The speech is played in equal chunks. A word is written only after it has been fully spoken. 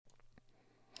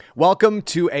Welcome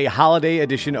to a holiday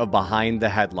edition of Behind the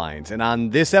Headlines. And on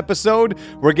this episode,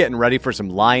 we're getting ready for some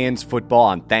Lions football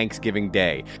on Thanksgiving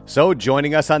Day. So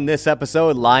joining us on this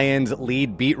episode, Lions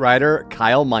lead beat writer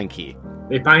Kyle Meinke.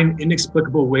 They find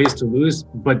inexplicable ways to lose,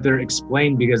 but they're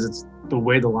explained because it's the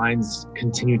way the Lions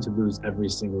continue to lose every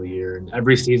single year. And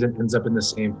every season ends up in the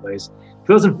same place.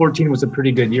 2014 was a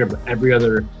pretty good year, but every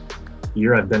other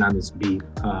year I've been on this beat,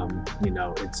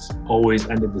 it's always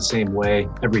ended the same way.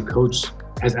 Every coach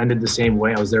has ended the same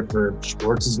way. I was there for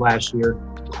Schwartz's last year,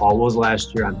 Caldwell's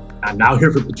last year. I'm now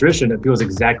here for Patricia, and it feels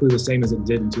exactly the same as it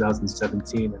did in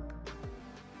 2017.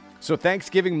 So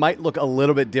Thanksgiving might look a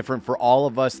little bit different for all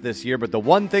of us this year, but the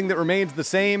one thing that remains the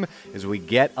same is we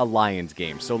get a Lions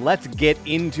game. So let's get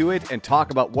into it and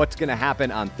talk about what's going to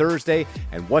happen on Thursday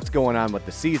and what's going on with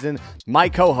the season. My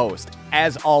co-host,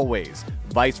 as always,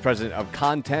 Vice President of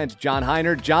Content, John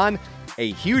Heiner. John,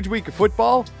 a huge week of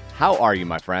football. How are you,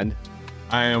 my friend?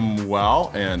 I am well,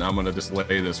 and I'm going to just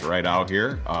lay this right out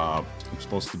here. I'm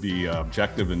supposed to be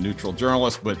objective and neutral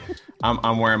journalist, but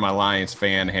I'm wearing my Lions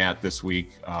fan hat this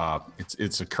week.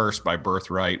 It's a curse by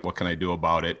birthright. What can I do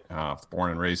about it?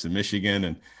 Born and raised in Michigan,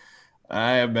 and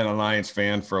I have been a Lions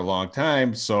fan for a long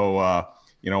time. So,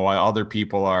 while other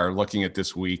people are looking at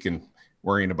this week and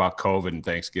worrying about COVID and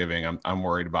Thanksgiving, I'm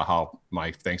worried about how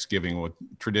my Thanksgiving would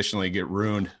traditionally get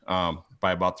ruined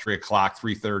by about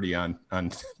 3:30 on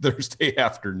Thursday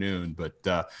afternoon. But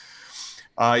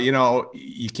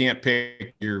you can't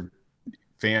pick your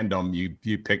fandom.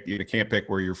 You can't pick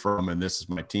where you're from, and this is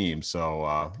my team.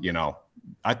 So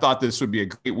I thought this would be a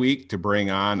great week to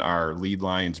bring on our lead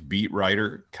Lions beat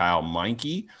writer Kyle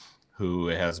Meinke, who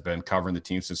has been covering the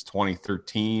team since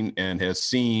 2013 and has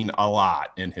seen a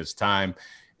lot in his time.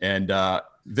 And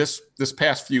this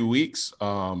past few weeks,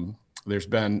 there's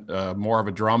been more of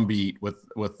a drumbeat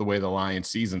with the way the Lions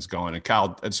season's going. And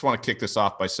Kyle, I just want to kick this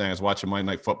off by saying I was watching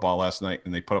Monday Night Football last night,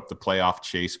 and they put up the playoff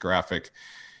chase graphic.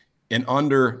 And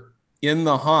in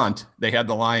the hunt, they had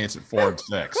the Lions at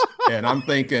 4-6. And I'm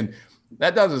thinking,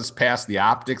 that doesn't pass the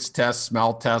optics test,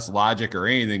 smell test, logic, or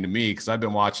anything to me, because I've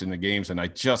been watching the games, and I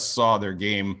just saw their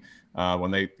game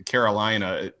when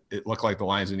Carolina. It looked like the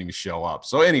Lions didn't even show up.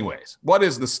 So anyways, what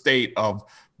is the state of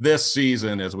this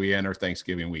season as we enter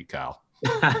Thanksgiving week, Kyle?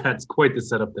 That's quite the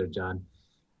setup there, John.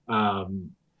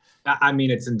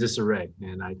 It's in disarray,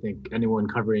 and I think anyone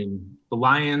covering the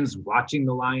Lions, watching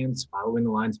the Lions, following the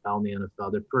Lions, following the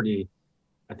NFL, they're pretty,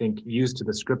 I think, used to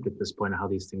the script at this point of how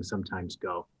these things sometimes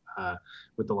go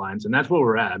with the Lions, and that's where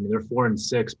we're at. I mean, they're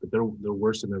 4-6, but they're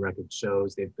worse than the record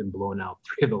shows. They've been blown out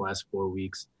 3 of the last 4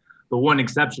 weeks. The one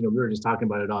exception, and we were just talking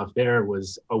about it off air,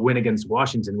 was a win against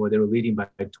Washington where they were leading by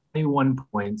 21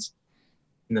 points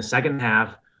in the second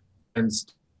half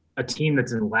against a team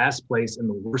that's in last place in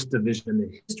the worst division in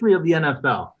the history of the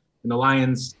NFL. And the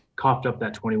Lions coughed up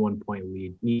that 21-point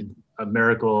lead. Need a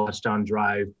miracle touchdown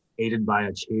drive aided by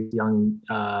a Chase Young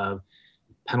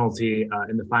penalty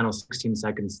in the final 16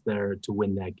 seconds there to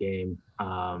win that game.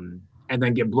 And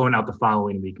then get blown out the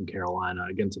following week in Carolina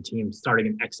against a team starting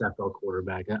an XFL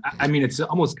quarterback. It's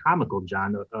almost comical,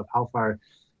 John, of how far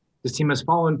this team has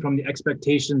fallen from the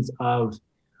expectations of,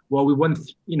 well, we won,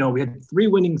 we had 3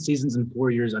 winning seasons in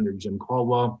 4 years under Jim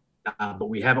Caldwell, but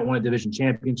we haven't won a division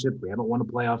championship. We haven't won a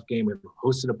playoff game. We haven't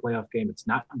hosted a playoff game. It's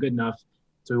not good enough.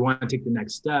 So we want to take the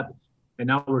next step. And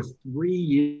now we're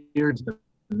 3 years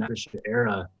in that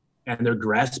era, and they're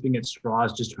grasping at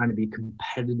straws, just trying to be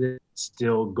competitive,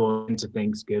 still going into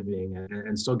Thanksgiving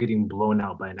and still getting blown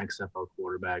out by an XFL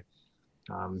quarterback.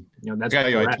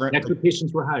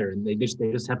 Expectations were higher, and they just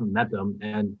haven't met them.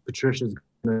 And Patricia's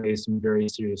going to face some very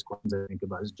serious questions, I think,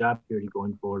 about his job security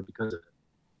going forward because of it.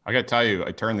 I got to tell you,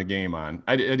 I turned the game on.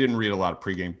 I didn't read a lot of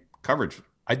pregame coverage.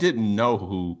 I didn't know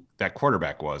who that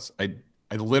quarterback was. I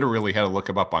literally had to look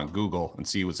him up on Google and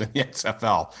see he was in the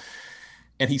XFL.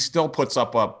 And he still puts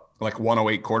up like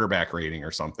 108 quarterback rating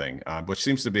or something, which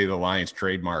seems to be the Lions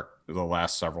trademark the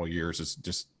last several years, is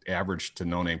just average to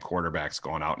no-name quarterbacks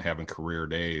going out and having career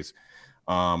days.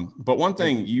 But one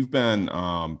thing you've been,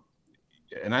 and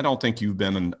I don't think you've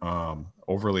been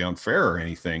overly unfair or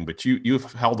anything, but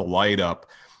you've held a light up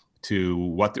to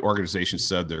what the organization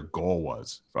said their goal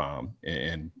was.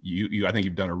 And I think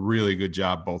you've done a really good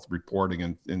job both reporting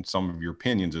and in some of your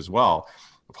opinions as well,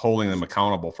 of holding them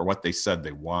accountable for what they said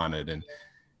they wanted.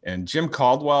 And Jim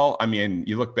Caldwell,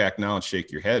 you look back now and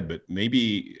shake your head, but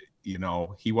maybe,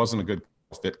 he wasn't a good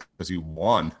fit because he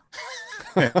won.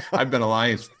 I've been a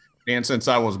Lions fan since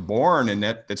I was born, and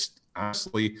that's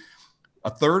honestly a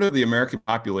third of the American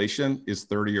population is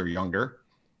 30 or younger,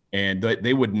 and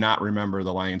they would not remember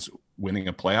the Lions winning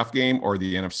a playoff game or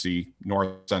the NFC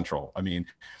North Central. I mean,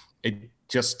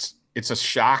 it's a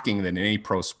shocking than any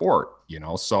pro sport,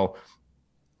 So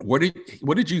what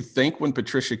did you think when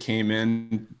Patricia came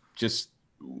in, just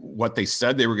what they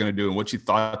said they were going to do and what you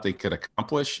thought they could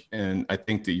accomplish? And I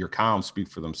think that your columns speak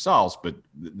for themselves, but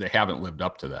they haven't lived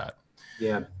up to that.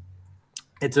 Yeah.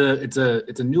 It's a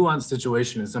nuanced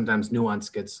situation, and sometimes nuance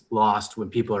gets lost when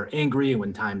people are angry and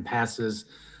when time passes.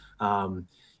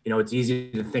 It's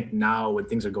easy to think now when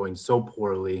things are going so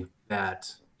poorly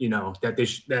that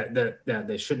that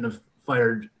they shouldn't have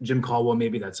fired Jim Caldwell.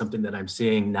 Maybe that's something that I'm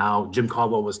seeing now. Jim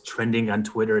Caldwell was trending on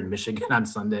Twitter in Michigan on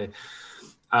Sunday.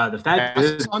 The fact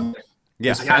is,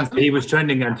 yes, he was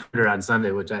trending on Twitter on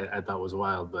Sunday, which I thought was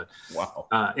wild. But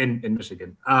wow, in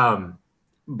Michigan.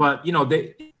 But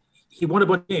he won a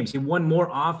bunch of games. He won more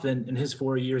often in his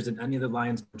 4 years than any of the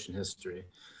Lions coach in history.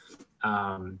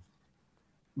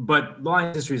 But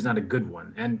Lions history is not a good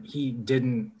one, and he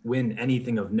didn't win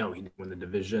anything of note. He didn't win the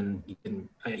division. He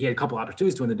had a couple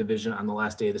opportunities to win the division on the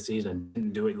last day of the season.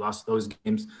 Didn't do it. He lost those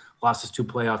games. Lost his 2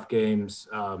 playoff games.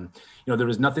 There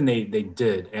was nothing they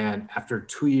did. And after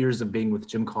 2 years of being with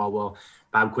Jim Caldwell,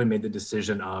 Bob Quinn made the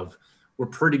decision of, we're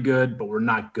pretty good, but we're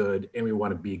not good, and we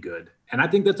want to be good. And I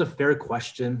think that's a fair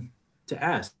question to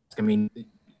ask. I mean,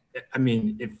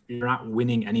 if you're not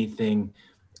winning anything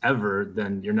ever,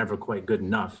 then you're never quite good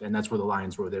enough. And that's where the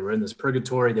Lions were. They were in this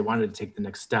purgatory. They wanted to take the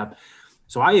next step.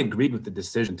 So I agreed with the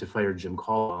decision to fire Jim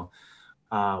Caldwell.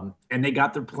 And they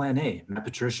got their plan A. Matt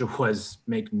Patricia was,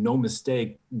 make no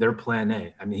mistake, their plan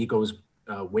A. I mean, he goes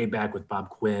way back with Bob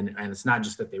Quinn. And it's not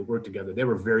just that they work together. They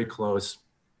were very close.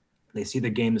 They see the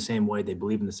game the same way. They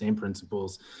believe in the same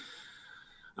principles.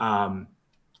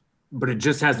 But it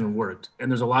just hasn't worked. And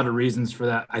there's a lot of reasons for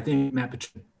that. I think Matt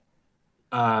Patricia,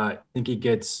 I think he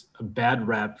gets a bad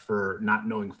rap for not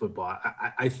knowing football.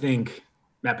 I think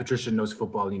Matt Patricia knows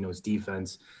football and he knows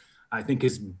defense. I think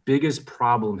his biggest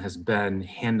problem has been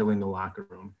handling the locker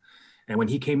room. And when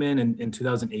he came in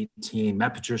 2018,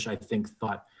 Matt Patricia, I think,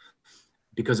 thought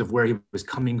because of where he was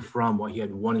coming from, what he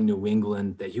had won in New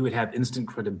England, that he would have instant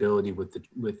credibility with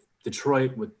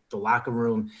Detroit, with the locker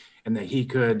room, and that he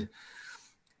could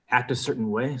act a certain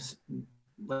way,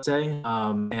 let's say,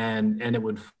 and it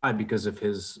would fly because of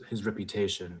his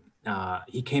reputation.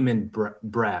 He came in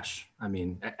brash. I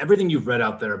mean, everything you've read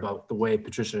out there about the way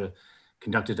Patricia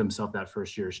conducted himself that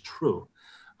first year is true.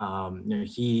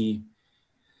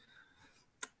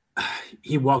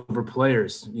 He walked over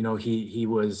players. He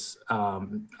was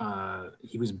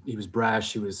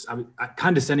brash. He was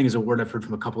condescending is a word I've heard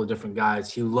from a couple of different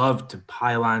guys. He loved to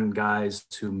pile on guys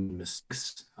to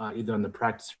mistakes, either on the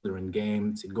practice field or in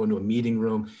games. He'd go into a meeting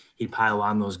room. He'd pile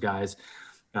on those guys.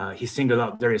 He singled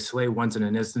out Darius Slay once in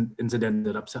an incident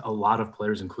that upset a lot of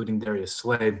players, including Darius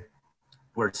Slay,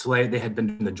 where Slay, they had been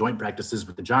doing the joint practices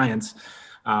with the Giants,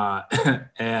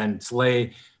 and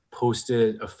Slay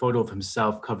posted a photo of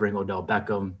himself covering Odell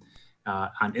Beckham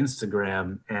on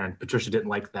Instagram, and Patricia didn't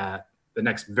like that.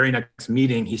 The very next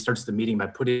meeting, he starts the meeting by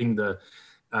putting the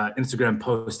Instagram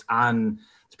post on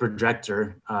the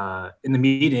projector in the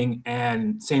meeting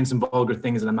and saying some vulgar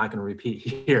things that I'm not going to repeat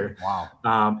here.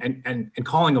 Wow. And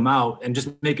calling him out and just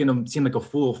making him seem like a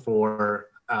fool for,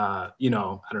 I don't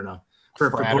know.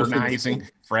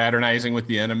 Fraternizing with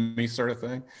the enemy sort of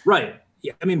thing. Right.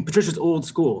 Yeah, I mean, Patricia's old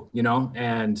school,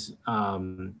 and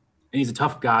he's a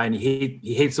tough guy, and he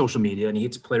hates social media, and he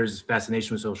hates players'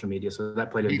 fascination with social media. So that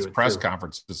played into it. He hates press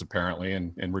conferences apparently,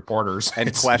 and reporters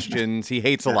and questions. He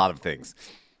hates a lot of things.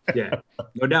 Yeah,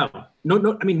 no doubt. No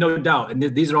doubt. And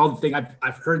these are all the things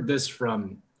I've heard this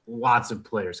from lots of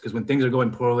players, because when things are going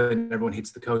poorly and everyone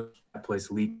hates the coach, that place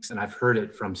leaks. And I've heard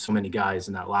it from so many guys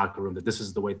in that locker room that this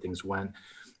is the way things went.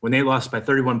 When they lost by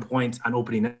 31 points on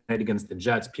opening night against the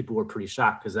Jets, people were pretty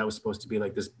shocked, because that was supposed to be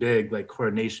like this big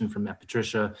coronation from Matt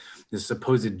Patricia, this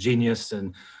supposed genius,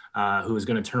 and who was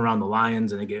going to turn around the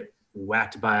Lions, and they get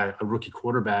whacked by a rookie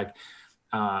quarterback.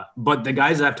 But the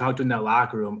guys that I've talked to in that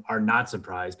locker room are not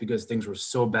surprised, because things were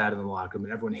so bad in the locker room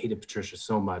and everyone hated Patricia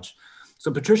so much.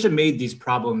 So Patricia made these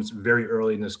problems very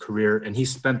early in his career, and he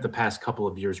spent the past couple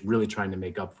of years really trying to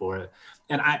make up for it.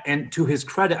 And to his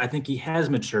credit, I think he has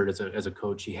matured as a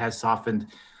coach. He has softened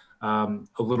a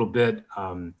little bit.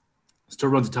 Still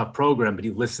runs a tough program, but he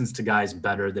listens to guys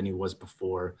better than he was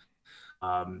before.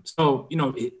 So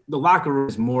the locker room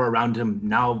is more around him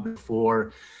now than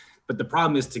before. But the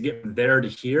problem is, to get from there to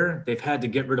here, they've had to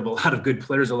get rid of a lot of good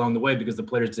players along the way, because the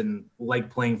players didn't like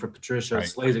playing for Patricia. Right.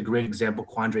 Slay is a great example.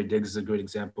 Quandre Diggs is a great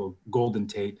example. Golden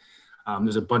Tate.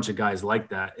 There's a bunch of guys like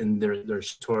that, and they're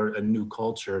toward a new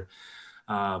culture.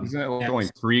 Isn't that only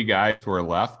 3 guys who are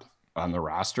left on the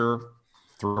roster?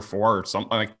 3 or 4 or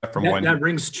something like that from when. That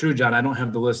rings true, John. I don't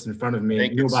have the list in front of me.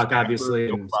 Newbach,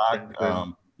 obviously.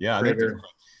 Yeah, I think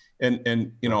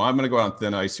and you know, I'm going to go on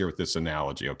thin ice here with this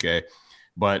analogy, okay?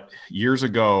 But years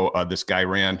ago, this guy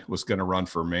was going to run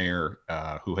for mayor,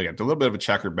 who had a little bit of a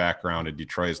checkered background in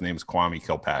Detroit. His name's Kwame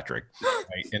Kilpatrick,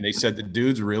 right? And they said the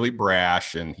dude's really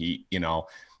brash, and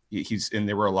and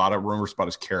there were a lot of rumors about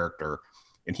his character,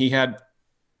 and he had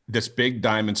this big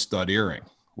diamond stud earring,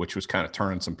 which was kind of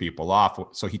turning some people off.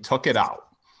 So he took it out.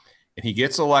 And he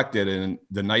gets elected, and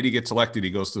the night he gets elected, he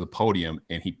goes to the podium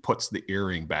and he puts the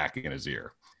earring back in his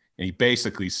ear. And he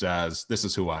basically says, "This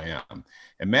is who I am."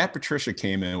 And Matt Patricia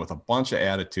came in with a bunch of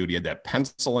attitude. He had that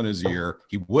pencil in his ear.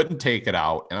 He wouldn't take it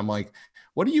out. And I'm like,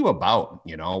 what are you about?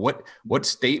 You know, what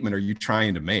statement are you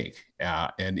trying to make?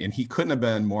 And he couldn't have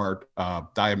been more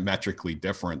diametrically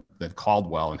different than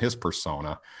Caldwell and his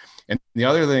persona. And the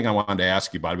other thing I wanted to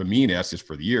ask you about, I've been meaning to ask this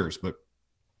for the years, but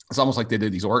it's almost like they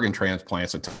did these organ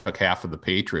transplants and took half of the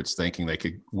Patriots thinking they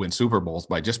could win Super Bowls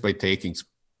by taking,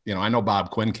 you know, I know Bob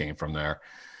Quinn came from there,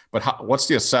 but what's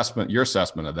your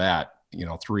assessment of that, you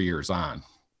know, 3 years on?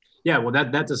 Yeah, well,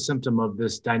 that's a symptom of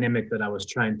this dynamic that I was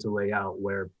trying to lay out,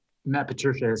 where Matt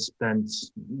Patricia has spent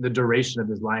the duration of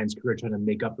his Lions career trying to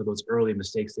make up for those early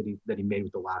mistakes that he made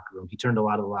with the locker room. He turned a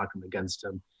lot of the locker room against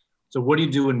him. So what do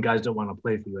you do when guys don't want to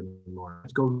play for you anymore?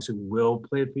 Let's go to will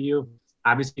play for you.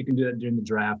 Obviously, you can do that during the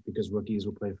draft because rookies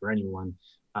will play for anyone.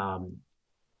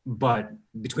 But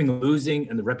between the losing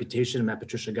and the reputation Matt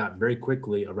Patricia got very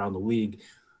quickly around the league,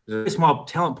 there's a very small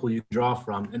talent pool you can draw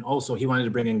from. And also, he wanted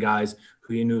to bring in guys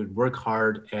who he knew would work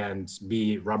hard and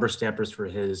be rubber stampers for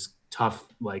his tough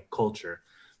culture.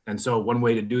 And so one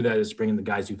way to do that is bring in the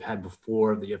guys you've had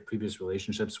before, that you have previous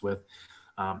relationships with.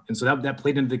 And so that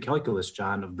played into the calculus,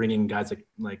 John, of bringing guys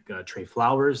like Trey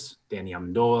Flowers, Danny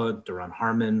Amendola, Duron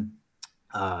Harmon.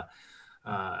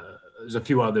 There's a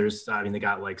few others. I mean, they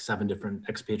got like 7 different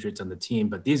expatriates on the team,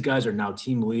 but these guys are now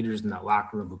team leaders in that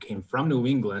locker room who came from New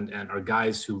England and are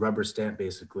guys who rubber stamp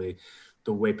basically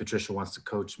the way Patricia wants to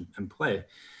coach and play.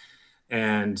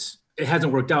 And it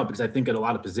hasn't worked out because I think at a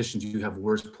lot of positions you have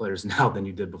worse players now than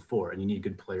you did before, and you need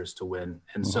good players to win.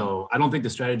 And so I don't think the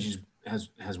strategy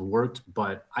has worked,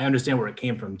 but I understand where it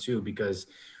came from too, because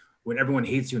when everyone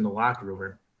hates you in the locker room,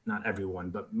 or not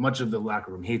everyone, but much of the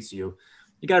locker room hates you,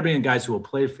 you got to bring in guys who will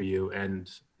play for you. And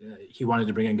he wanted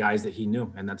to bring in guys that he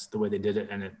knew, and that's the way they did it.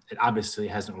 And it obviously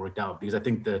hasn't worked out because I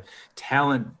think the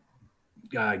talent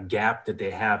gap that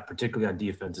they have, particularly on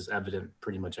defense, is evident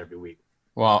pretty much every week.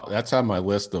 Well, that's on my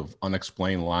list of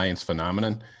unexplained Lions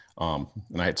phenomenon. And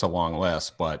it's a long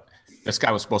list, but this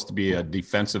guy was supposed to be a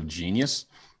defensive genius,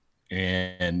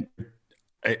 and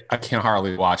I can't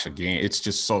hardly watch a game. It's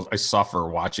just so I suffer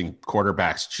watching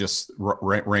quarterbacks just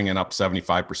ringing up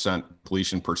 75%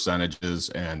 completion percentages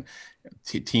and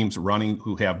teams running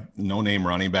who have no-name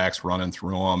running backs running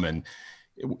through them. And,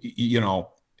 you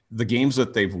know, the games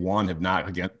that they've won have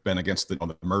not been against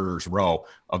the murderer's row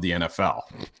of the NFL.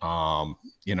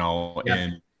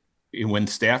 And when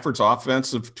Stafford's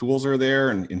offensive tools are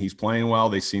there and he's playing well,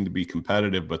 they seem to be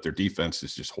competitive, but their defense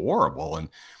is just horrible.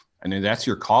 And that's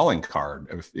your calling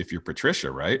card if you're Patricia,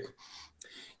 right?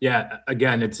 Yeah.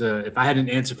 Again, if I had an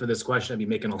answer for this question, I'd be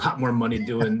making a lot more money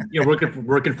doing,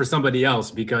 working for somebody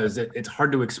else, because it's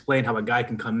hard to explain how a guy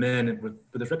can come in with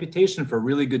this reputation for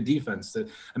really good defense.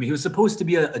 I mean, he was supposed to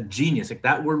be a genius. Like,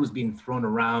 that word was being thrown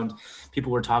around.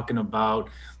 People were talking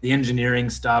about the engineering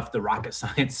stuff, the rocket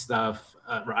science stuff,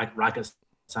 rocket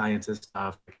scientist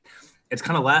stuff. It's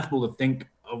kind of laughable to think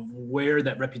of where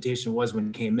that reputation was when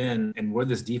it came in and where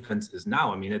this defense is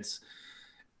now. I mean,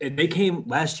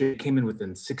 last year, it came in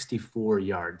within 64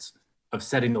 yards of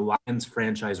setting the Lions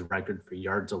franchise record for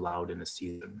yards allowed in a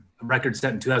season. A record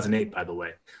set in 2008, by the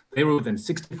way. They were within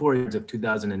 64 yards of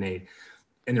 2008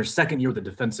 in their second year with a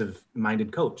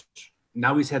defensive-minded coach.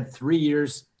 Now he's had 3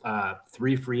 years,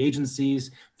 3 free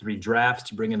agencies, 3 drafts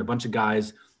to bring in a bunch of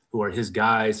guys who are his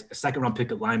guys, a second-round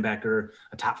pick at linebacker,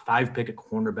 a top 5 pick at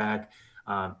cornerback.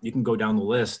 You can go down the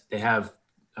list. They have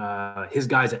his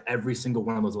guys at every single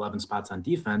one of those 11 spots on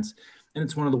defense, and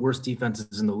it's one of the worst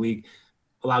defenses in the league.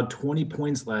 Allowed 20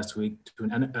 points last week to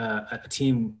a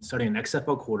team starting an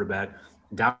XFL quarterback,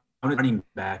 down a running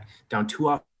back, down 2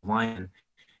 off line.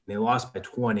 They lost by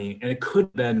 20, and it could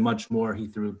have been much more. He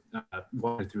threw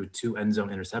 2 end zone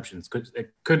interceptions.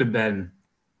 It could have been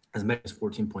as many as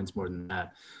 14 points more than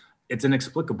that. It's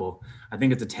inexplicable. I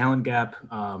think it's a talent gap.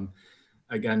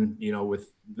 Again,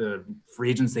 with the free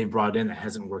agents they've brought in, it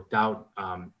hasn't worked out.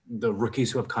 The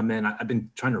rookies who have come in, I've been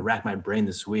trying to rack my brain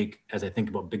this week as I think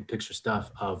about big picture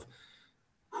stuff of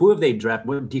who have they drafted,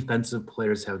 what defensive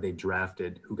players have they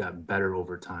drafted who got better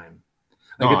over time?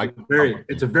 Like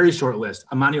it's a very short list.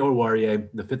 Amani Oruwariye,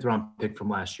 the 5th round pick from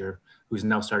last year, who's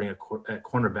now starting at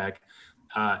cornerback.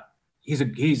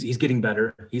 He's getting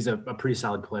better. He's a pretty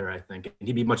solid player, I think. And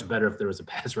he'd be much better if there was a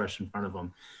pass rush in front of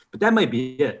him. But that might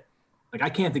be it. Like, I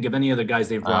can't think of any other guys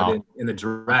they've brought in the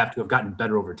draft who have gotten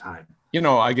better over time.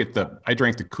 I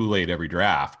drank the Kool-Aid every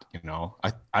draft.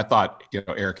 I thought,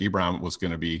 Eric Ebron was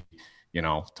going to be,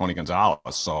 Tony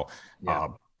Gonzalez. So,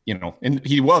 and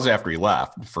he was after he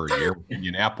left for a year in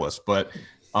Indianapolis. But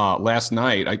last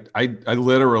night, I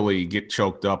literally get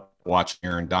choked up watching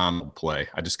Aaron Donald play.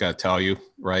 I just got to tell you,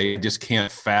 right? I just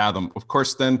can't fathom. Of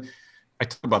course, then I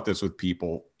talk about this with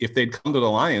people. If they'd come to the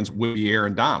Lions, would he be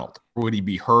Aaron Donald? Or would he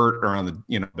be hurt or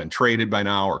been traded by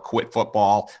now or quit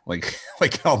football like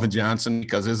Calvin Johnson?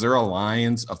 Because is there a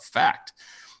Lions effect?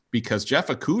 Because Jeff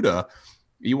Okudah,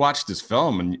 you watched his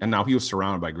film and now he was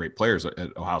surrounded by great players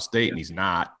at Ohio State, and he's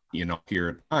not, here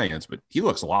at Lions, but he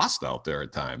looks lost out there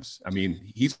at times. I mean,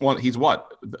 he's what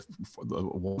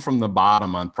from the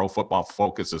bottom on Pro Football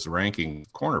Focus's ranking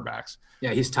cornerbacks.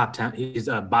 Yeah, he's top 10. He's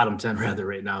bottom 10 rather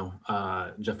right now.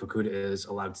 Jeff Okudah is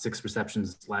allowed 6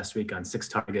 receptions last week on 6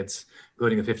 targets,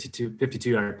 including a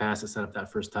 52-yard pass that set up that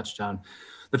first touchdown.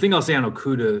 The thing I'll say on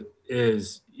Okudah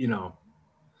is,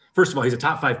 first of all, he's a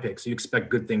top 5 pick, so you expect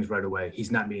good things right away. He's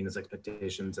not meeting his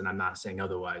expectations, and I'm not saying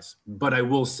otherwise. But I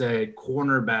will say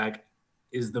cornerback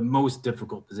is the most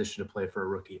difficult position to play for a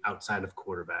rookie outside of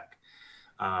quarterback.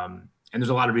 And there's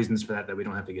a lot of reasons for that we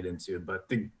don't have to get into. But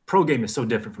the pro game is so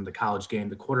different from the college game.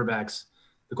 The quarterback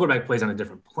plays on a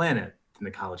different planet than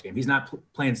the college game. He's not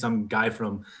playing some guy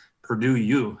from Purdue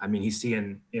U. I mean, he's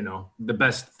seeing, the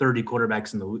best 30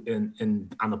 quarterbacks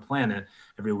on the planet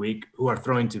every week who are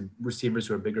throwing to receivers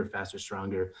who are bigger, faster,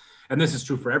 stronger. And this is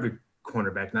true for every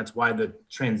cornerback. And that's why the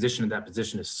transition to that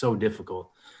position is so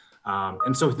difficult.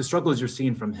 And so the struggles you're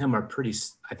seeing from him are pretty,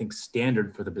 I think,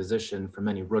 standard for the position for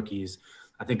many rookies.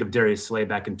 I think of Darius Slay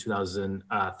back in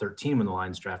 2013 when the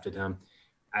Lions drafted him.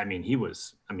 He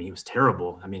was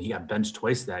terrible. I mean, he got benched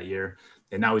twice that year.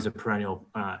 And now he's a perennial,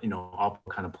 all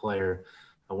kind of player,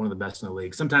 one of the best in the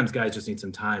league. Sometimes guys just need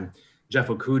some time. Jeff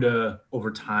Okudah over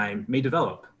time may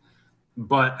develop.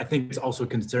 But I think it's also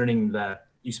concerning that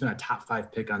you spent a top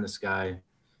 5 pick on this guy.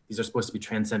 These are supposed to be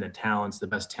transcendent talents, the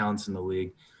best talents in the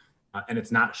league. And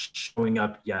it's not showing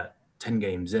up yet 10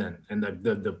 games in. And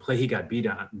the play he got beat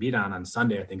on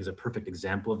Sunday, I think, is a perfect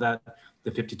example of that.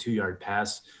 The 52-yard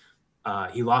pass.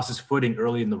 He lost his footing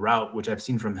early in the route, which I've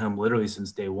seen from him literally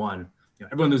since day one.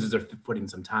 Everyone loses their footing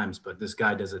sometimes, but this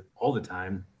guy does it all the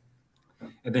time.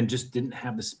 And then just didn't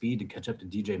have the speed to catch up to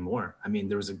DJ Moore. I mean,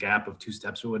 there was a gap of 2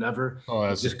 steps or whatever. Oh,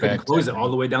 that's just couldn't close it all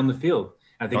the way down the field.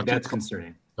 I think that's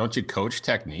concerning. Don't you coach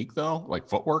technique though, like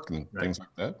footwork and things like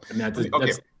that? I mean,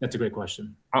 that's a great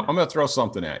question. I'm going to throw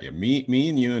something at you. Me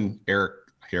and you and Eric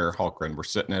here, Hulkren, we're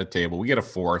sitting at a table. We get a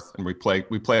 4th, and we play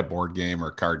a board game or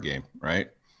a card game, right?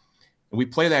 And we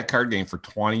play that card game for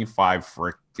 25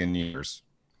 freaking years.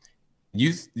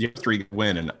 You 3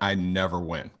 win, and I never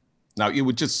win. Now, it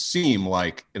would just seem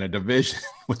like in a division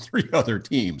with 3 other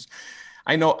teams.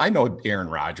 I know Aaron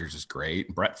Rodgers is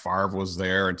great. Brett Favre was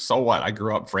there. And so what? I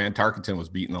grew up, Fran Tarkenton was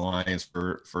beating the Lions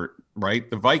for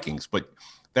the Vikings. But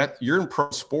that you're in pro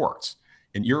sports,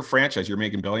 and you're a franchise. You're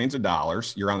making billions of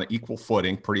dollars. You're on the equal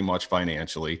footing pretty much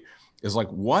financially. Is like,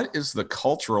 what is the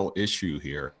cultural issue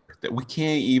here that we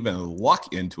can't even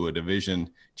luck into a division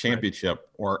championship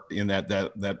or in that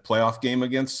playoff game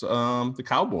against the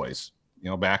Cowboys,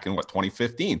 back in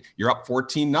 2015, you're up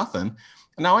 14-0.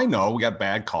 Now I know we got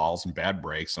bad calls and bad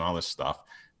breaks and all this stuff,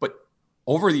 but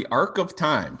over the arc of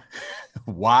time,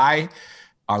 why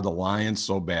are the Lions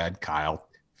so bad, Kyle?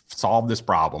 Solve this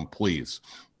problem, please.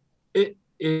 It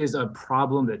is a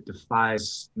problem that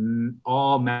defies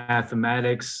all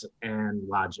mathematics and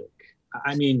logic.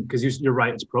 I mean, because you're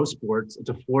right, it's pro sports. It's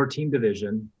a 4-team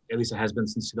division. At least it has been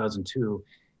since 2002.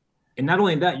 And not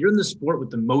only that, you're in the sport with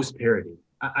the most parity.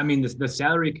 I mean, the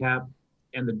salary cap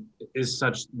is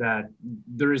such that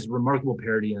there is remarkable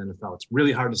parity in the NFL. It's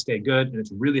really hard to stay good, and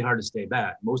it's really hard to stay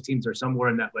bad. Most teams are somewhere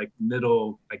in that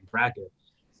middle bracket.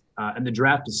 And the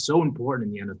draft is so important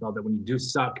in the NFL that when you do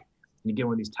suck and you get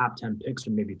one of these top 10 picks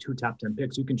or maybe 2 top 10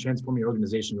 picks, you can transform your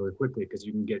organization really quickly because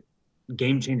you can get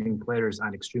game-changing players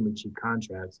on extremely cheap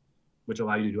contracts, which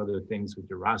allow you to do other things with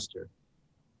your roster.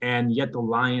 And yet the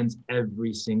Lions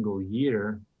every single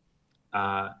year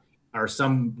are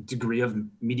some degree of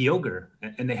mediocre,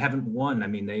 and they haven't won. I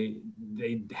mean, they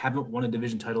haven't won a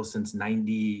division title since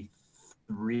 93.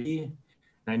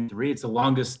 It's the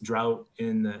longest drought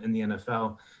in the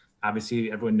NFL.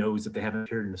 Obviously, everyone knows that they haven't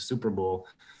appeared in the Super Bowl.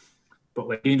 but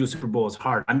like getting to a Super Bowl is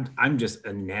hard. I'm just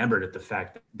enamored at the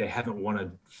fact that they haven't won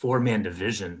a 4-man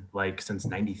division like since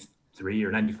 93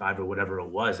 or 95 or whatever it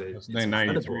was. It's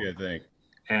 93, I think.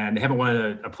 And they haven't won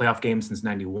a playoff game since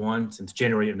 91, since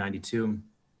January of 92.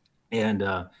 And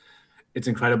it's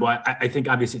incredible. I think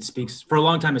obviously it speaks, for a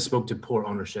long time it spoke to poor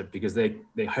ownership because they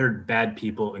hired bad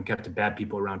people and kept bad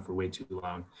people around for way too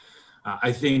long.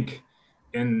 I think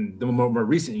in the more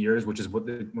recent years, which is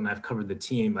when I've covered the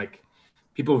team, like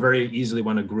people very easily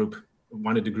wanted to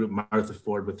group Martha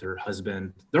Ford with her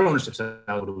husband. Their ownership style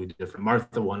was totally different.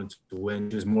 Martha wanted to win.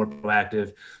 She was more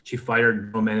proactive. She fired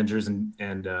general managers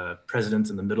and presidents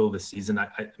in the middle of the season. I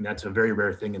mean, that's a very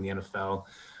rare thing in the NFL.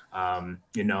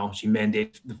 She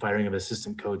mandated the firing of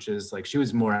assistant coaches. Like she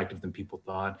was more active than people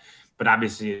thought. But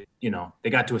obviously, they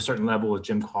got to a certain level with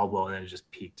Jim Caldwell and then it just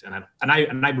peaked. And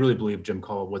I really believe Jim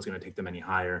Caldwell was going to take them any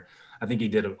higher. I think he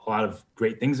did a lot of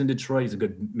great things in Detroit. He's a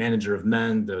good manager of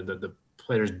men. The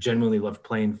players genuinely loved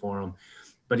playing for him,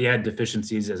 but he had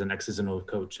deficiencies as an X's and O's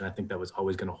coach, and I think that was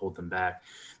always going to hold them back.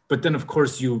 But then, of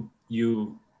course,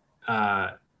 you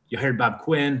hired Bob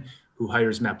Quinn, who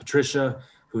hires Matt Patricia,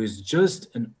 who is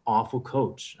just an awful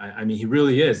coach. I mean, he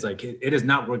really is. Like, it has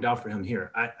not worked out for him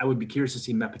here. I would be curious to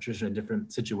see Matt Patricia in a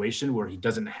different situation where he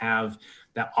doesn't have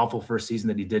that awful first season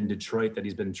that he did in Detroit that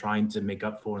he's been trying to make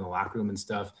up for in the locker room and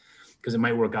stuff, because it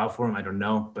might work out for him. I don't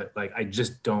know. But, like, I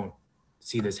just don't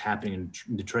see this happening in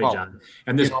Detroit, John.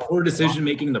 And this poor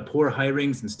decision-making, the poor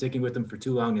hirings and sticking with them for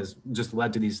too long has just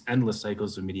led to these endless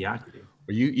cycles of mediocrity.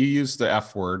 Well, you use the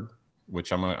F word,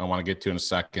 which I want to get to in a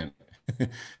second, the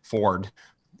Ford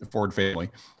family.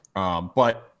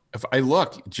 But if I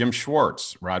look, Jim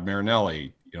Schwartz, Rod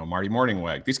Marinelli, Marty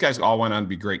Morningweg, these guys all went on to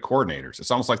be great coordinators.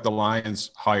 It's almost like the Lions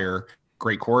hire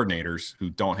great coordinators who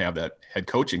don't have that head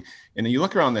coaching. And then you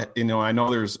look around I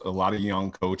know there's a lot of young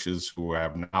coaches who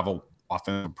have novel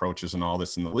offensive approaches and all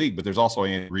this in the league, but there's also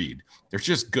Andy Reid. There's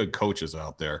just good coaches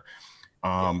out there.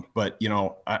 But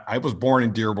I was born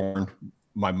in Dearborn.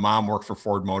 My mom worked for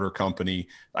Ford Motor Company.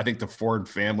 I think the Ford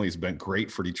family has been great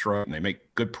for Detroit, and they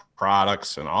make good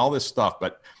products and all this stuff.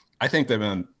 But I think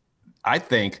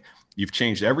you've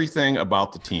changed everything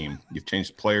about the team. You've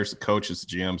changed the players, the coaches,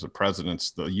 the GMs, the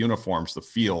presidents, the uniforms, the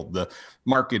field, the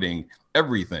marketing,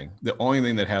 everything. The only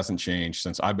thing that hasn't changed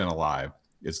since I've been alive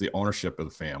is the ownership of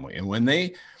the family. And when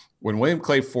William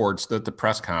Clay Ford stood at the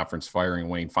press conference firing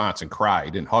Wayne Fontes and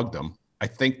cried and hugged him, I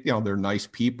think, they're nice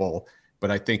people, but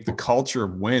I think the culture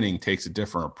of winning takes a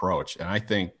different approach. And I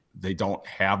think they don't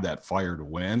have that fire to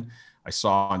win. I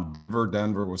saw in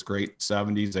Denver was great in the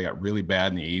 70s. They got really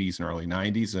bad in the 80s and early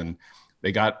 90s. And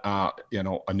they got,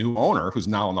 a new owner who's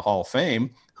now in the Hall of Fame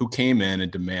who came in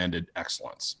and demanded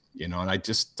excellence, and I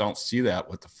just don't see that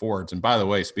with the Fords. And by the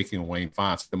way, speaking of Wayne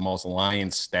Fontes, the most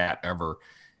Lions stat ever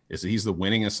is that he's the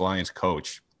winningest Lions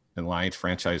coach in Lions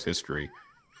franchise history,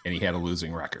 and he had a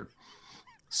losing record.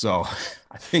 So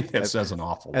I think that says an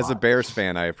awful lot. As a Bears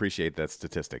fan, I appreciate that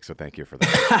statistic, so thank you for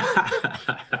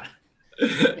that.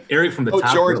 Eric from the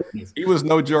top. He was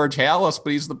no George Halas,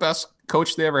 but he's the best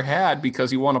coach they ever had because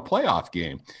he won a playoff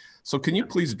game. So can you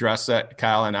please address that,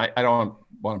 Kyle? And I don't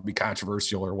want to be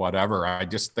controversial or whatever. I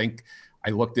just think I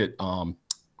looked at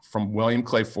from William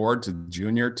Clay Ford to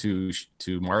Junior to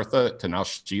Martha to now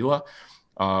Sheila,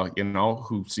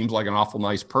 who seems like an awful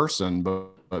nice person,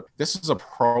 but this is a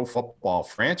pro football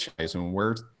franchise, and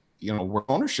we're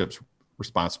ownership's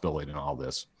responsibility in all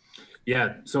this.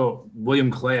 Yeah. So William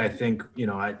Clay, I think,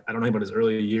 I don't know about his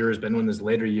earlier years, but in his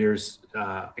later years,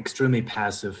 extremely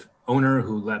passive owner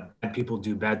who let bad people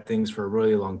do bad things for a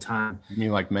really long time. You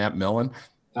mean like Matt Millen?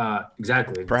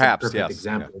 Exactly. Perhaps, yes.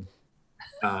 Example.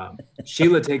 Yeah.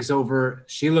 Sheila takes over.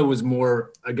 Sheila was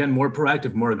more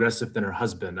proactive, more aggressive than her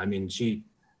husband. I mean, she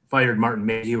fired Martin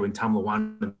Mayhew and Tom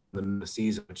Lewandowski in the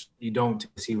season, which you don't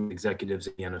see with executives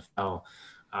in the NFL.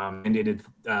 Mandated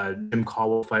Jim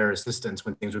Caldwell fire assistants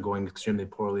when things were going extremely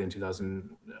poorly in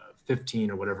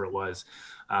 2015 or whatever it was.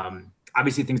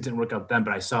 Obviously, things didn't work out then,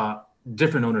 but I saw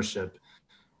different ownership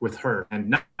with her. And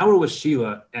now we're with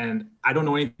Sheila, and I don't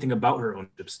know anything about her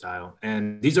ownership style.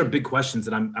 And these are big questions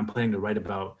that I'm planning to write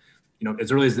about,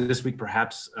 as early as this week,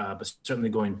 perhaps, but certainly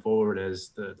going forward as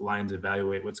the Lions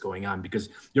evaluate what's going on. Because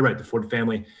you're right, the Ford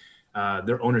family,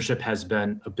 their ownership has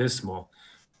been abysmal.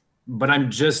 But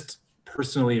I'm just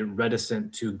personally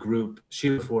reticent to group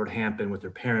Sheila Ford Hampton with her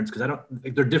parents because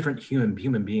they're different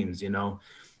human beings,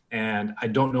 and I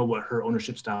don't know what her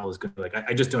ownership style is going to be like.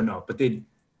 I just don't know. But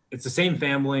it's the same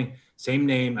family, same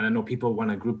name, and I know people want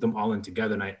to group them all in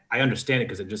together, and I understand it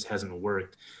because it just hasn't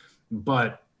worked.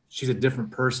 But she's a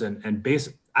different person, and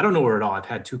I don't know her at all. I've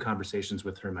had 2 conversations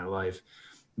with her in my life,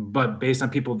 But based on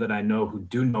people that I know who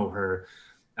do know her,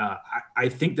 I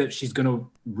think that she's going to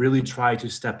really try to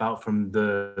step out from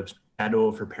the shadow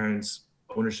of her parents'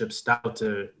 ownership style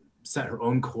to set her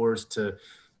own course, to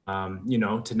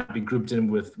to not be grouped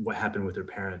in with what happened with her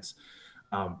parents.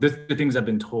 The things I've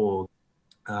been told.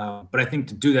 But I think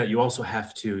to do that, you also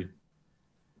have to,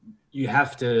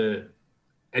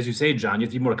 as you say, John, you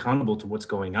have to be more accountable to what's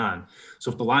going on.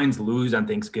 So if the Lions lose on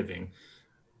Thanksgiving,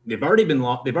 they've already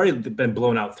been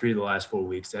blown out 3 of the last 4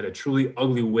 weeks. They had a truly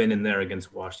ugly win in there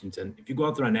against Washington. If you go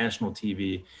out there on national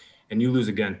TV and you lose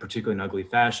again, particularly in ugly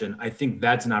fashion, I think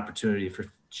that's an opportunity for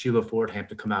Sheila Fordham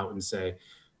to come out and say,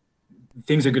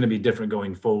 things are going to be different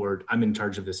going forward. I'm in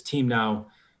charge of this team now.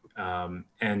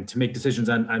 And to make decisions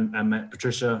on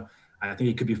Patricia, I think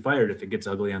he could be fired if it gets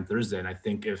ugly on Thursday. And I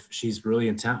think if she's really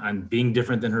intent on being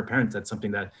different than her parents, that's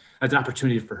an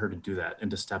opportunity for her to do that and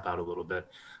to step out a little bit.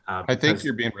 I think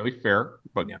you're being really fair,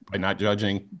 but by not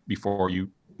judging before you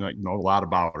know a lot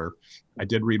about her. I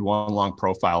did read one long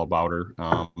profile about her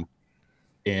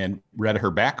and read her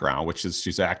background, which is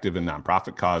she's active in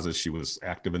nonprofit causes. She was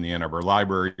active in the Ann Arbor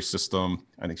library system.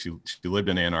 I think she lived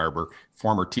in Ann Arbor,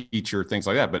 former teacher, things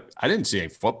like that. But I didn't see a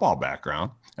football background.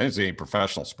 I didn't see any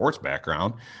professional sports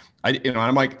background.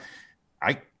 I'm like,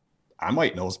 I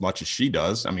might know as much as she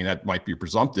does. I mean, that might be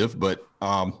presumptive, but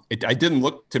it didn't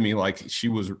look to me like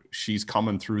she's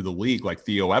coming through the league like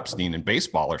Theo Epstein in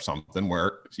baseball or something,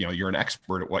 where you're an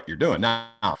expert at what you're doing. Now,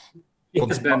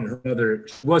 it's been her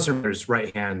mother's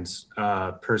right-hand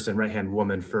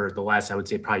woman for the last, I would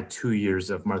say, probably 2 years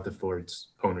of Martha Ford's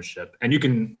ownership. And you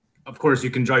can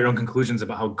draw your own conclusions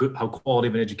about how quality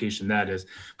of an education that is.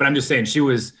 But I'm just saying,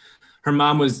 her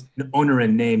mom was an owner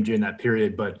in name during that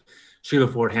period, but Sheila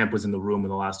Fordham was in the room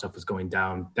when a lot of stuff was going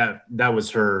down. That was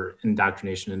her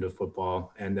indoctrination into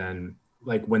football. And then,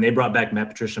 like, when they brought back Matt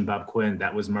Patricia and Bob Quinn,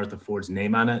 that was Martha Ford's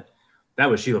name on it. That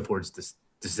was Sheila Ford's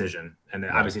decision. And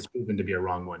obviously it's proven to be a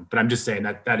wrong one. But I'm just saying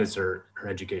that is her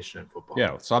education in football.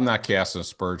 Yeah, so I'm not casting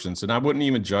aspersions. And I wouldn't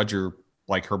even judge her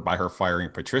by her firing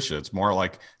Patricia. It's more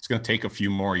like it's going to take a few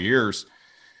more years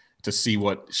to see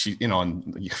what she,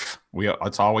 and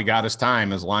that's all we got is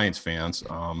time as Lions fans.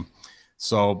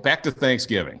 So back to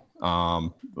Thanksgiving.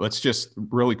 Let's just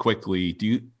really quickly,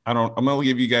 I'm going to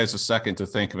give you guys a second to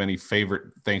think of any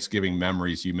favorite Thanksgiving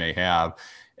memories you may have.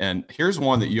 And here's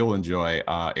one that you'll enjoy,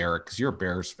 Eric, because you're a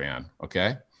Bears fan,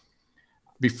 okay?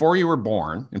 Before you were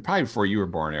born, and probably before you were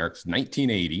born, Eric, it's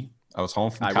 1980. I was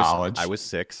home from college. I was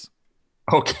 6.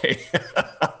 Okay.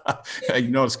 You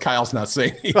notice Kyle's not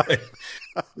saying anything.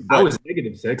 I was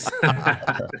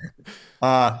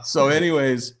 -6. So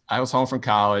anyways, I was home from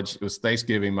college. It was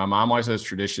Thanksgiving. My mom always has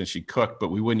tradition. She cooked,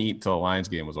 but we wouldn't eat until the Lions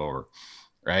game was over,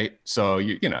 right? So,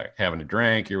 having a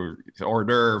drink, your hors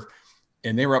d'oeuvre,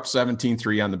 and they were up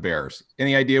 17-3 on the Bears.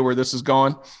 Any idea where this is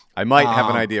going? I might have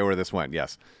an idea where this went,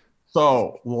 yes.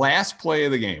 So last play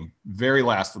of the game, very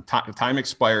last, the time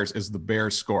expires is the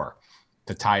Bears score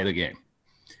to tie the game.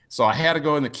 So I had to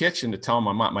go in the kitchen to tell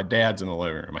my mom, my dad's in the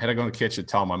living room. I had to go in the kitchen to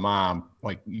tell my mom,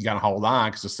 like, you got to hold on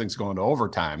because this thing's going to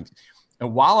overtime.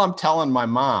 And while I'm telling my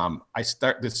mom, I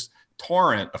start this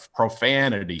torrent of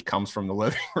profanity comes from the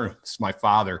living room. My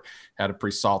father had a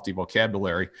pretty salty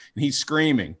vocabulary, and he's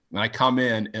screaming. And I come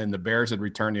in, and the Bears had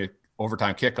returned the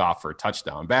overtime kickoff for a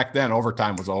touchdown. Back then,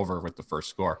 overtime was over with the first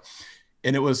score.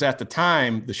 And it was at the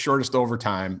time the shortest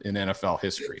overtime in NFL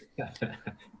history.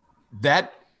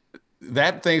 That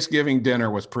Thanksgiving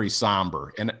dinner was pretty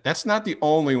somber. And that's not the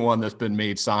only one that's been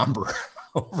made somber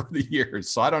over the years.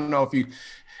 So I don't know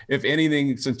if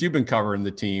anything, since you've been covering the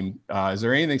team, is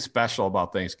there anything special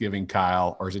about Thanksgiving,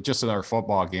 Kyle, or is it just another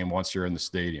football game once you're in the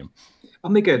stadium? I'll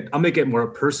make it more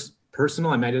personal.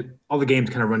 I mean, all the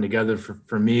games kind of run together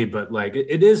for me, but like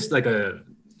it is like a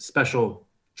special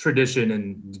tradition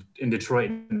in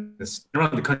Detroit,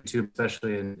 around the country too,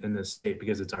 especially in this state,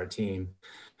 because it's our team.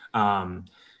 I've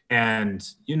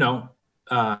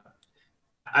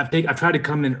tried to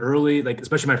come in early, like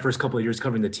especially my first couple of years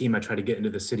covering the team. I tried to get into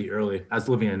the city early. I was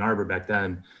living in Ann Arbor back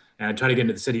then, and I tried to get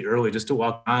into the city early just to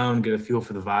walk around, get a feel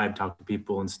for the vibe, talk to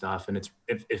people and stuff. And it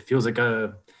feels like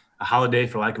a holiday,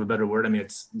 for lack of a better word. I mean,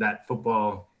 it's that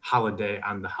football holiday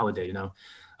on the holiday,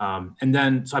 And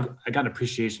then so I got an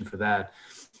appreciation for that.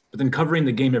 But then covering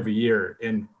the game every year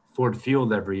in Ford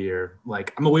Field every year,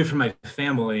 like I'm away from my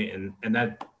family, and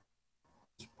that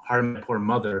hard on my poor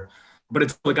mother. But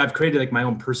it's like I've created like my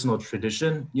own personal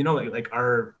tradition, like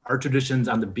our traditions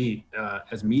on the beat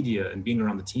as media and being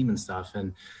around the team and stuff.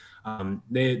 And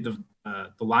the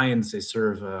Lions, they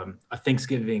serve a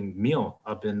Thanksgiving meal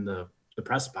up in the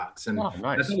press box, and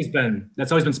nice.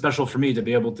 that's always been special for me to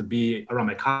be able to be around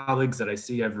my colleagues that I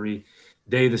see every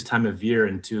day this time of year,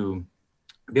 and to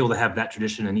be able to have that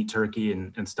tradition and eat turkey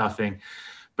and stuffing.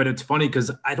 But it's funny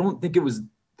because I don't think it was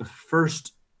the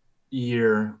first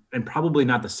year, and probably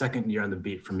not the second year on the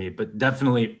beat for me, but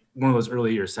definitely one of those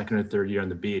early years, second or third year on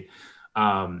the beat.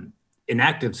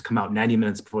 Inactives come out 90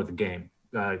 minutes before the game.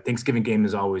 Thanksgiving game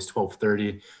is always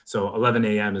 12:30. So 11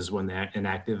 a.m. is when the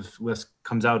inactive list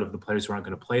comes out of the players who aren't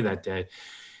going to play that day.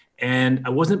 And I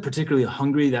wasn't particularly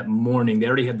hungry that morning. They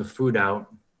already had the food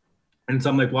out. And so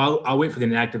I'm like, well, I'll wait for the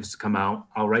inactives to come out.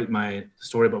 I'll write my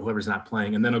story about whoever's not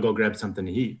playing, and then I'll go grab something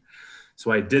to eat.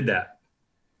 So I did that.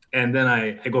 And then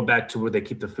I go back to where they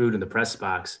keep the food in the press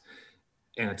box,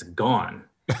 and it's gone.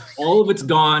 All of it's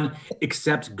gone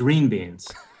except green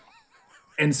beans.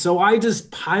 And so I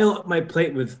just pile up my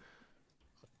plate with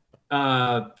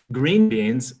green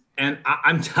beans, and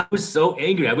I was so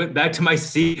angry. I went back to my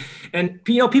seat, and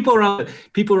people around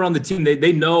the team,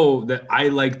 they know that I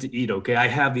like to eat. Okay, I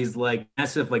have these like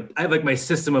massive, like I have like my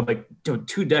system of like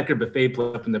 2-decker buffet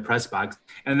plate up in the press box,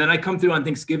 and then I come through on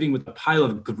Thanksgiving with a pile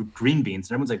of green beans,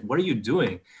 and everyone's like, "What are you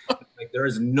doing?" Like, there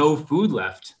is no food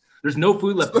left. There's no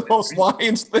food left. It's the most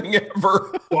Lions thing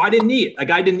ever. Well, I didn't eat.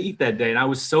 Like, I didn't eat that day, and I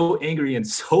was so angry and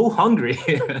so hungry.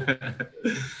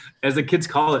 As the kids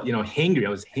call it, hangry. I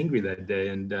was hangry that day,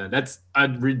 and that's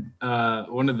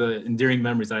one of the endearing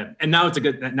memories I have. And now it's a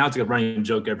good running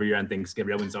joke every year on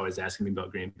Thanksgiving. Everyone's always asking me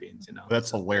about green beans. That's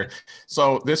hilarious.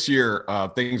 So this year,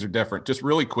 things are different. Just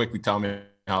really quickly, tell me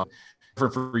how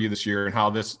for you this year, and how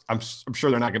this. I'm sure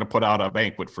they're not going to put out a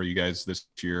banquet for you guys this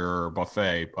year or a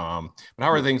buffet. But how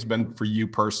are things been for you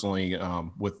personally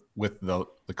with the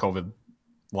COVID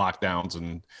lockdowns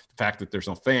and the fact that there's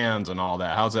no fans and all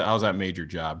that? How's that made your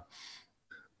job?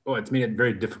 Oh, it's made it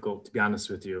very difficult, to be honest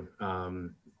with you.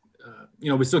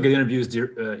 We still get interviews,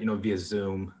 via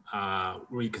Zoom,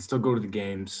 where you can still go to the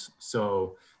games.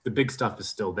 So the big stuff is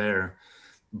still there,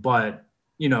 but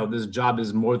this job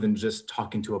is more than just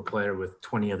talking to a player with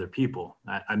 20 other people.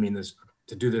 I mean,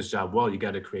 to do this job well, you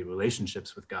got to create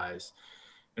relationships with guys,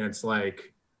 and it's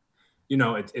like,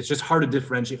 it's just hard to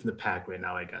differentiate from the pack right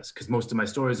now, I guess, because most of my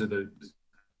stories are the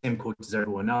same quotes as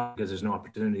everyone else, because there's no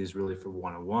opportunities really for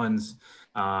one-on-ones.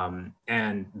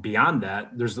 And beyond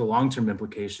that, there's the long-term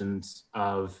implications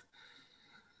of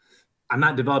I'm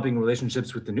not developing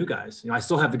relationships with the new guys. I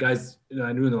still have the guys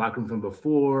I knew in the locker room from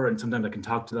before, and sometimes I can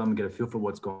talk to them and get a feel for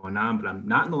what's going on, but I'm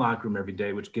not in the locker room every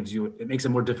day, which it makes it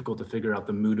more difficult to figure out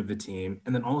the mood of the team.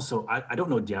 And then also, I don't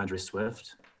know DeAndre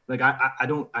Swift. Like,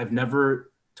 I've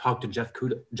never talked to Jeff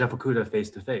Okudah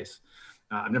face-to-face.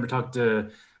 I've never talked to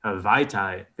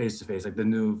Vaitai face-to-face, like the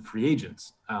new free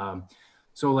agents.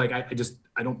 So like,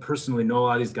 I don't personally know a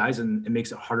lot of these guys, and it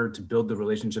makes it harder to build the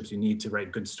relationships you need to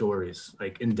write good stories,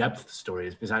 like in-depth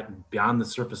stories, beyond the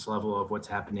surface level of what's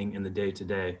happening in the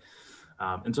day-to-day.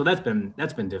 And so that's been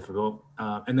difficult.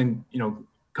 And then,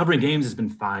 covering games has been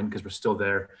fine because we're still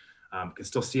there. Can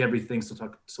still see everything, still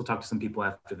talk to some people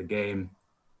after the game.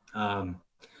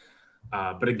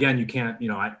 But again, you can't,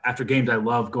 after games, I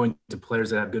love going to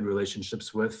players that I have good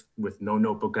relationships with no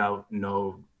notebook out,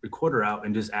 no recorder out,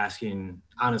 and just asking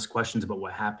honest questions about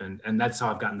what happened. And that's how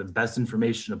I've gotten the best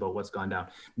information about what's gone down.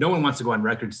 No one wants to go on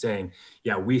record saying,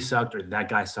 yeah, we sucked, or that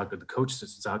guy sucked, or the coach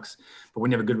sucks. But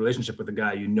when you have a good relationship with a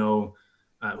guy, who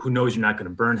knows you're not going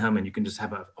to burn him, and you can just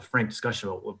have a frank discussion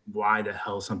about why the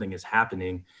hell something is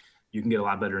happening, you can get a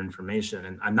lot better information.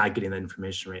 And I'm not getting that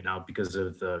information right now because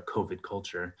of the COVID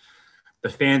culture. The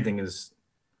fan thing is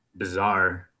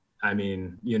bizarre. I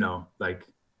mean,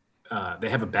 they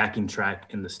have a backing track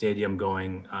in the stadium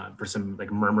going for some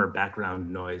like murmur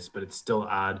background noise, but it's still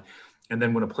odd. And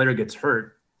then when a player gets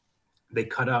hurt, they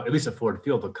cut out, at least at Ford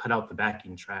Field, they'll cut out the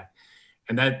backing track.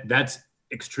 And that's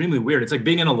extremely weird. It's like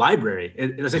being in a library.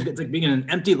 It's like being in an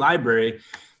empty library,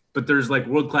 but there's like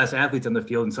world-class athletes on the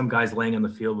field and some guys laying on the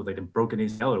field with like a broken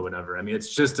ACL or whatever. I mean,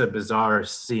 it's just a bizarre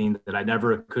scene that I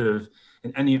never could have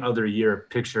in any other year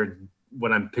pictured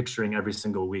what I'm picturing every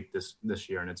single week this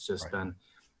year. And it's just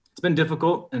been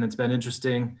difficult, and it's been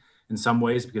interesting in some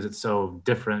ways because it's so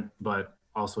different, but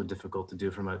also difficult to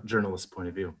do from a journalist's point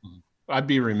of view. I'd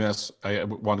be remiss.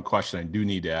 One question I do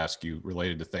need to ask you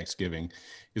related to Thanksgiving.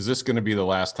 Is this going to be the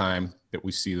last time that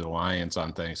we see the Lions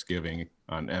on Thanksgiving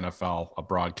on NFL, a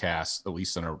broadcast, at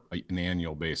least on an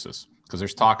annual basis? Because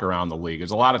there's talk around the league.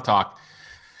 There's a lot of talk.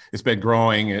 It's been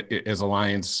growing as the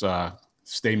Lions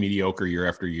stay mediocre year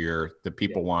after year, that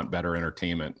people want better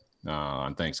entertainment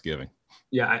on Thanksgiving.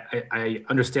 Yeah, I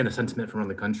understand the sentiment from around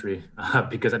the country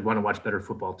because I'd want to watch better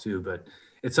football too, but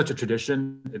it's such a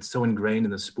tradition. It's so ingrained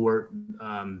in the sport.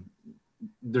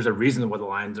 There's a reason why the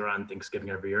Lions are on Thanksgiving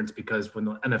every year. It's because when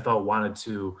the NFL wanted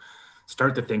to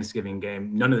start the Thanksgiving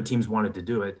game. None of the teams wanted to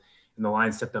do it. And the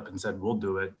Lions stepped up and said, we'll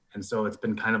do it. And so it's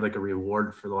been kind of like a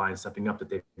reward for the Lions stepping up that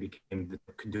they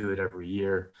could do it every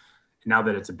year. Now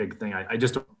that it's a big thing, I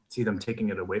just don't see them taking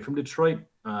it away from Detroit.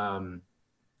 I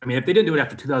mean, if they didn't do it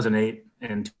after 2008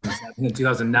 and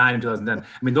 2009 and 2010,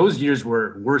 I mean, those years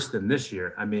were worse than this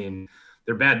year. I mean,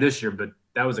 they're bad this year, but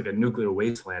that was like a nuclear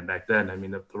wasteland back then. I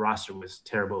mean, the roster was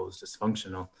terrible. It was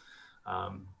dysfunctional.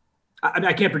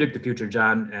 I can't predict the future,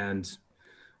 John, and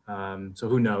so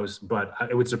who knows? But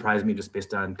it would surprise me just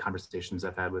based on conversations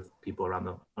I've had with people around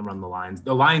the Lions.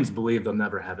 The Lions believe they'll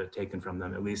never have it taken from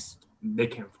them. At least they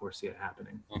can't foresee it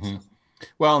happening. Mm-hmm.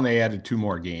 Well, and they added 2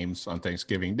 more games on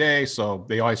Thanksgiving Day, so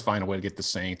they always find a way to get the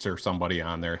Saints or somebody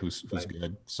on there who's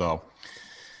good. So,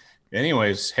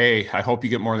 anyways, hey, I hope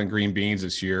you get more than green beans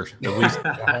this year, at least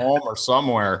at home or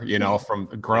somewhere, from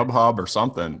Grubhub or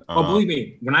something. Oh, believe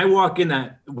me, when I walk in,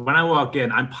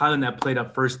 I'm piling that plate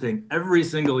up first thing every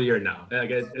single year now.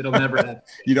 It'll never happen.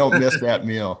 You don't miss that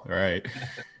meal, right?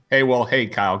 Hey,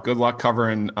 Kyle, good luck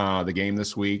covering the game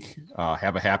this week.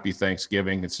 Have a happy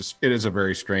Thanksgiving. It is a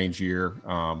very strange year.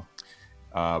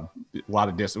 A lot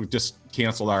of we just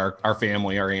canceled our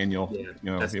family, our annual,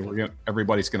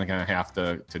 everybody's going to kind of have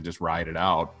to just ride it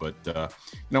out. But,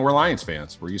 we're Lions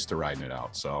fans. We're used to riding it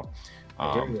out. So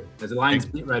as a Lions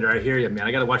beat writer, I hear you, man.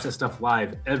 I got to watch that stuff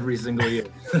live every single year.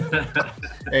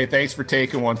 Hey, thanks for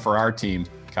taking one for our team,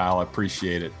 Kyle. I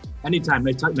appreciate it. Anytime.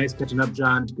 Nice catching up,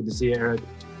 John. Good to see you, Eric.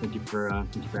 Thank you for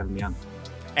having me on.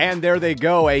 And there they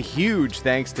go. A huge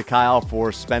thanks to Kyle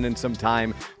for spending some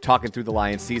time talking through the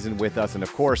Lions season with us. And,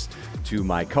 of course, to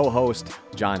my co-host,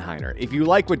 John Heiner. If you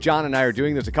like what John and I are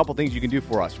doing, there's a couple things you can do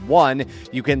for us. 1,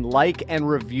 you can like and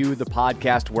review the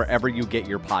podcast wherever you get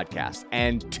your podcasts.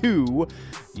 And 2,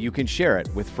 you can share it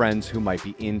with friends who might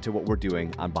be into what we're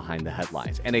doing on Behind the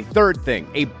Headlines. And a third thing,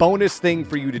 a bonus thing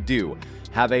for you to do,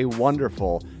 have a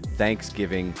wonderful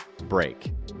Thanksgiving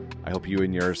break. I hope you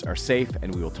and yours are safe,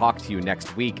 and we will talk to you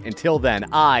next week. Until then,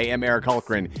 I am Eric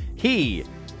Hultgren. He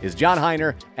is John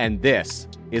Heiner, and this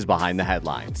is Behind the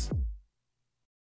Headlines.